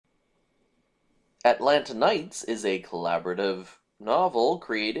Atlanta Nights is a collaborative novel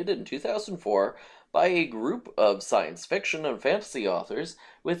created in 2004 by a group of science fiction and fantasy authors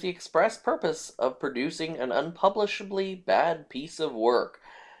with the express purpose of producing an unpublishably bad piece of work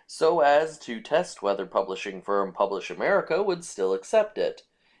so as to test whether publishing firm Publish America would still accept it.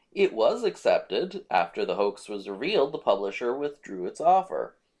 It was accepted. After the hoax was revealed, the publisher withdrew its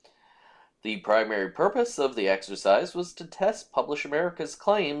offer. The primary purpose of the exercise was to test Publish America's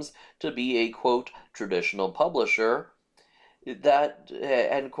claims to be a quote traditional publisher that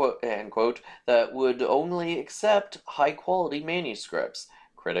end quote that would only accept high quality manuscripts.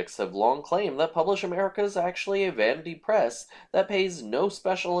 Critics have long claimed that Publish America is actually a vanity press that pays no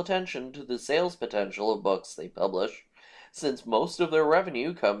special attention to the sales potential of books they publish, since most of their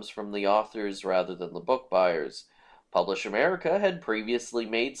revenue comes from the authors rather than the book buyers. Publish America had previously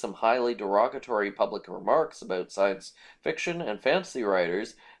made some highly derogatory public remarks about science fiction and fantasy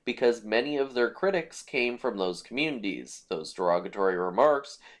writers because many of their critics came from those communities. Those derogatory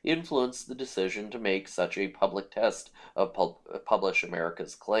remarks influenced the decision to make such a public test of Publish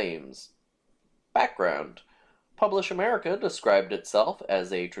America's claims. Background: Publish America described itself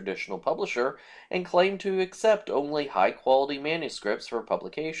as a traditional publisher and claimed to accept only high-quality manuscripts for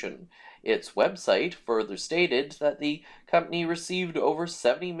publication. Its website further stated that the company received over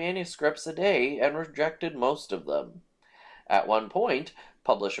 70 manuscripts a day and rejected most of them. At one point,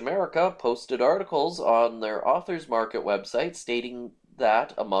 Publish America posted articles on their Authors Market website stating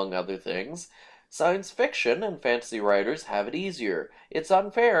that, among other things, science fiction and fantasy writers have it easier. It's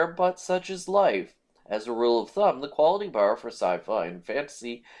unfair, but such is life. As a rule of thumb, the quality bar for sci-fi and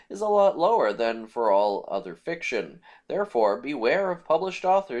fantasy is a lot lower than for all other fiction. Therefore, beware of published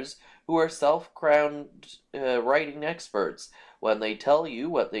authors who are self-crowned writing experts. When they tell you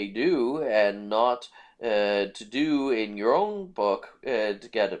what they do and not to do in your own book to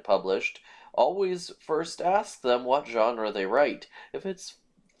get it published, always first ask them what genre they write. If it's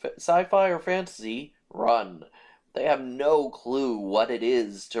sci-fi or fantasy, run. They have no clue what it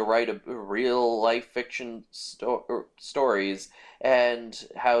is to write a real life fiction stories and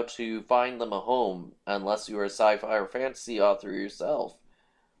how to find them a home unless you are a sci-fi or fantasy author yourself.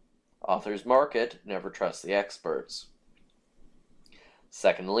 Authors Market, never trust the experts.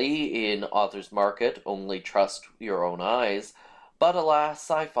 Secondly, in Authors Market, only trust your own eyes. But alas,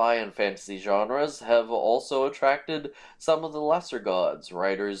 sci-fi and fantasy genres have also attracted some of the lesser gods,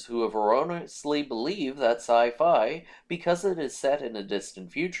 writers who have erroneously believed that sci-fi, because it is set in a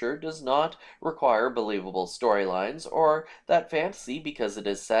distant future, does not require believable storylines, or that fantasy, because it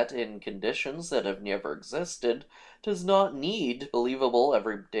is set in conditions that have never existed, does not need believable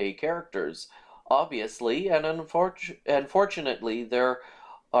everyday characters. Obviously, and unfortunately, there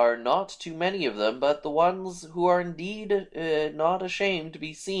are not too many of them, but the ones who are indeed not ashamed to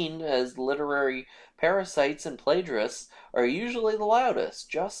be seen as literary parasites and plagiarists are usually the loudest,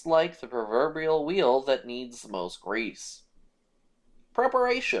 just like the proverbial wheel that needs the most grease.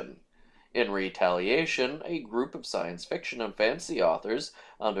 Preparation. In retaliation, a group of science fiction and fantasy authors,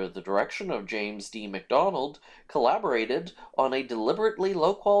 under the direction of James D. MacDonald, collaborated on a deliberately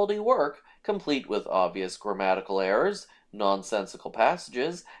low-quality work, complete with obvious grammatical errors, nonsensical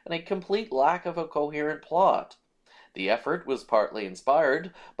passages, and a complete lack of a coherent plot. The effort was partly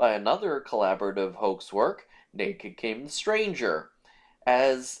inspired by another collaborative hoax work, Naked Came the Stranger,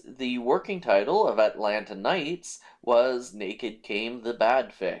 as the working title of Atlanta Nights was Naked Came the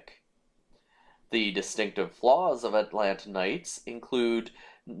Badfic. The distinctive flaws of Atlanta Nights include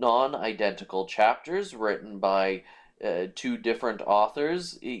non-identical chapters written by two different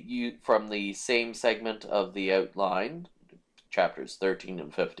authors from the same segment of the outline, chapters 13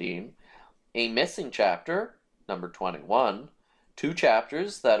 and 15, a missing chapter, number 21, two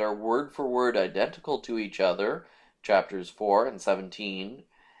chapters that are word for word identical to each other, chapters 4 and 17,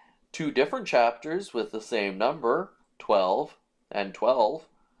 two different chapters with the same number, 12 and 12,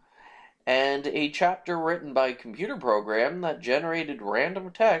 and a chapter written by a computer program that generated random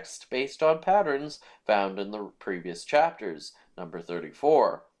text based on patterns found in the previous chapters, number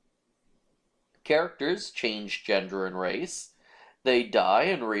 34. Characters change gender and race. They die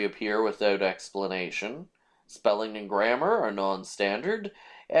and reappear without explanation. Spelling and grammar are non-standard,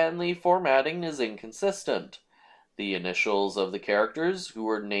 and the formatting is inconsistent. The initials of the characters who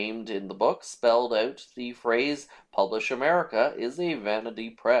were named in the book spelled out the phrase Publish America is a vanity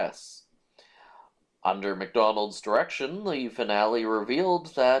press. Under MacDonald's direction, the finale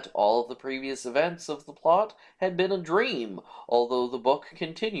revealed that all of the previous events of the plot had been a dream, although the book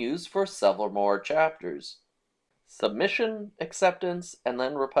continues for several more chapters. Submission, acceptance, and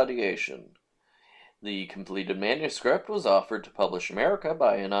then repudiation. The completed manuscript was offered to Publish America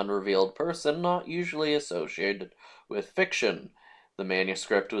by an unrevealed person not usually associated with fiction. The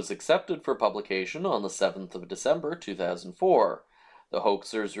manuscript was accepted for publication on the 7th of December 2004. The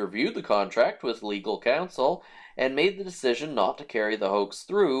hoaxers reviewed the contract with legal counsel and made the decision not to carry the hoax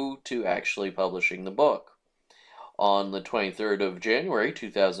through to actually publishing the book. On the 23rd of January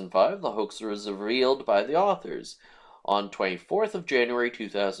 2005, the hoax was revealed by the authors. On 24th of January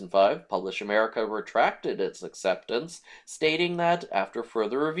 2005, Publish America retracted its acceptance, stating that after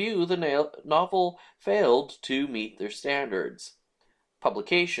further review, the novel failed to meet their standards.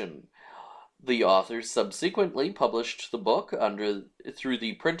 Publication. The authors subsequently published the book through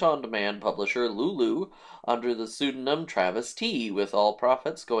the print-on-demand publisher Lulu under the pseudonym Travis T., with all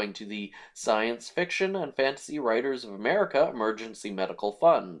profits going to the Science Fiction and Fantasy Writers of America Emergency Medical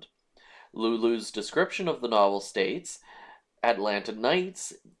Fund. Lulu's description of the novel states, Atlanta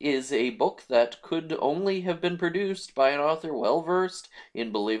Nights is a book that could only have been produced by an author well-versed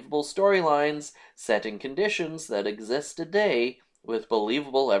in believable storylines set in conditions that exist today with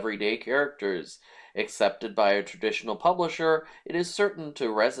believable everyday characters. Accepted by a traditional publisher, it is certain to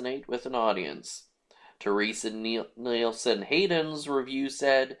resonate with an audience. Teresa Nielsen Hayden's review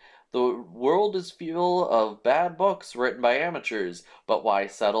said, the world is full of bad books written by amateurs, but why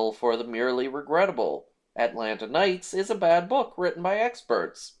settle for the merely regrettable? Atlanta Nights is a bad book written by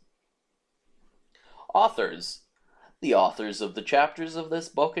experts. Authors. The authors of the chapters of this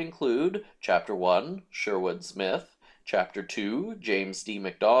book include Chapter 1, Sherwood Smith, Chapter 2, James D.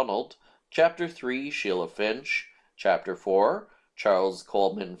 MacDonald, Chapter 3, Sheila Finch, Chapter 4, Charles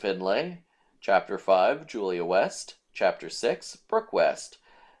Coleman Finlay, Chapter 5, Julia West, Chapter 6, Brooke West,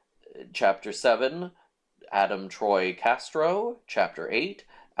 Chapter 7, Adam Troy Castro, Chapter 8,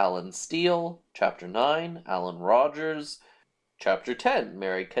 Alan Steele, Chapter 9, Alan Rogers, Chapter 10,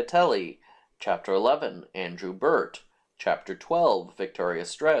 Mary Catelli, Chapter 11, Andrew Burt, Chapter 12, Victoria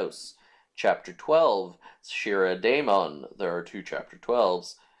Strauss, Chapter 12, Shira Damon, there are 2 Chapter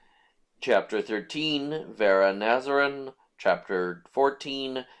 12s, Chapter 13, Vera Nazarin, Chapter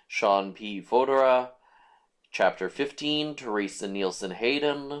 14, Sean P. Fodora, Chapter 15, Teresa Nielsen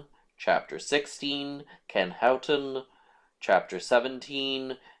Hayden, Chapter 16, Ken Houghton, Chapter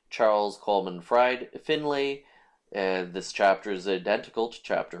 17, Charles Coleman Finlay, this chapter is identical to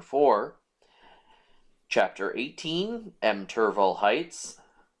Chapter 4, Chapter 18, M. Turval Heights,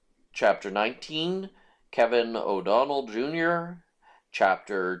 Chapter 19, Kevin O'Donnell Jr.,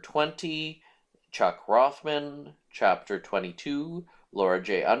 Chapter 20, Chuck Rothman, Chapter 22, Laura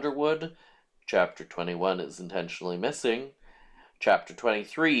J. Underwood, Chapter 21 is intentionally missing, Chapter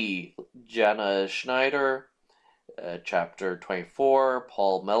 23, Jana Schneider, Chapter 24,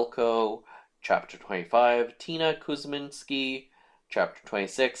 Paul Melko, Chapter 25, Tina Kuzminski, Chapter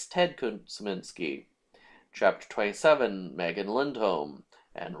 26, Ted Kuzminski, Chapter 27, Megan Lindholm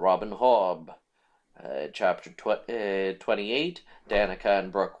and Robin Hobb, Chapter 28, Danica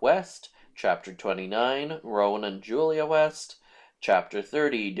and Brooke West, Chapter 29, Rowan and Julia West, Chapter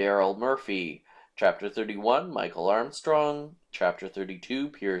 30, Daryl Murphy, Chapter 31, Michael Armstrong, Chapter 32,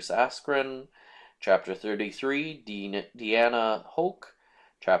 Pierce Askren, Chapter 33, Deanna Hoke,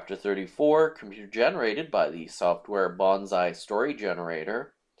 Chapter 34, computer generated by the software Bonsai Story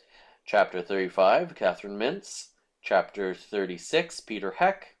Generator, Chapter 35, Catherine Mintz, Chapter 36, Peter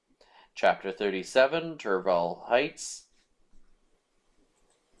Heck, Chapter 37, Turval Heights.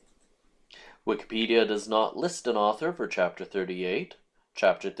 Wikipedia does not list an author for Chapter 38,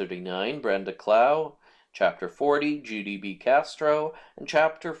 Chapter 39, Brenda Clow, Chapter 40, Judy B. Castro, and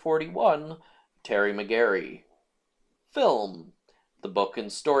Chapter 41, Terry McGarry. Film. The book and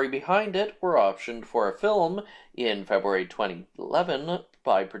story behind it were optioned for a film in February 2011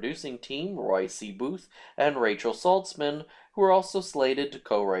 by producing team Roy C. Booth and Rachel Saltzman, who were also slated to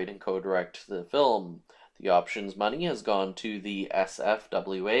co-write and co-direct the film. The options money has gone to the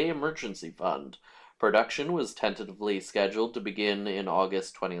SFWA Emergency Fund. Production was tentatively scheduled to begin in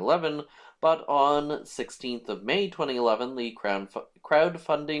August 2011, but on 16th of May 2011, the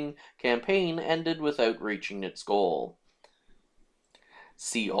crowdfunding campaign ended without reaching its goal.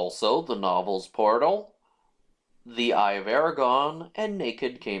 See also the novels Portal, The Eye of Aragon, and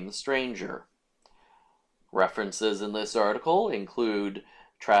Naked Came the Stranger. References in this article include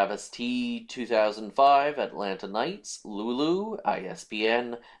Travis T. 2005, Atlanta Nights, Lulu,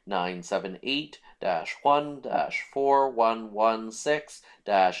 ISBN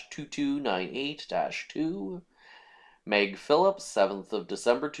 978-1-4116-2298-2. Meg Phillips, 7th of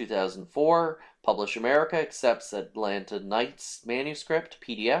December 2004, Publish America accepts Atlanta Nights manuscript,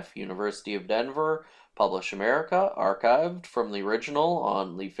 PDF, University of Denver, Publish America, archived from the original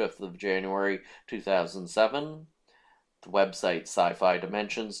on the 5th of January 2007. The website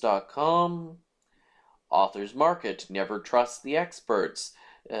sci-fi-dimensions.com. Author's Market, Never Trust the Experts,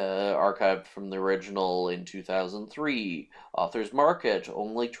 archived from the original in 2003. Author's Market,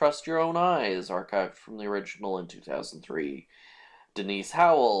 Only Trust Your Own Eyes, archived from the original in 2003. Denise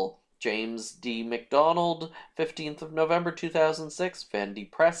Howell, James D. McDonald, 15th of November 2006, Vanity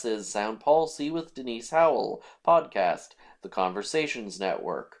Press's Sound Policy with Denise Howell, podcast, The Conversations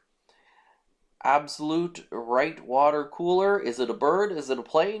Network. Absolute Right Water Cooler. Is it a bird? Is it a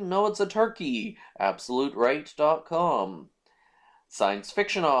plane? No, it's a turkey. AbsoluteRight.com. Science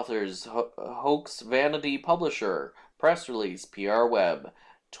Fiction Authors, Hoax Vanity Publisher, Press Release, PR Web,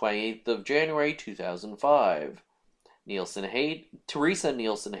 28th of January 2005. Teresa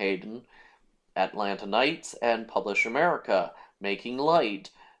Nielsen Hayden, Atlanta Nights and Publish America, Making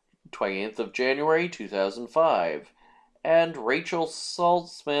Light, 20th of January 2005. And Rachel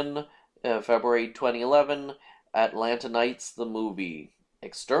Saltzman, February 2011, Atlanta Nights the Movie.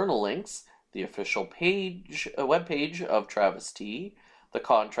 External links, the official webpage of Travis T., the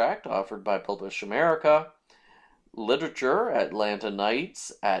contract offered by Publish America, literature, Atlanta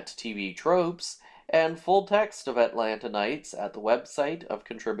Nights at TV Tropes, and full text of Atlanta Nights at the website of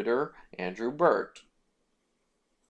contributor Andrew Burt.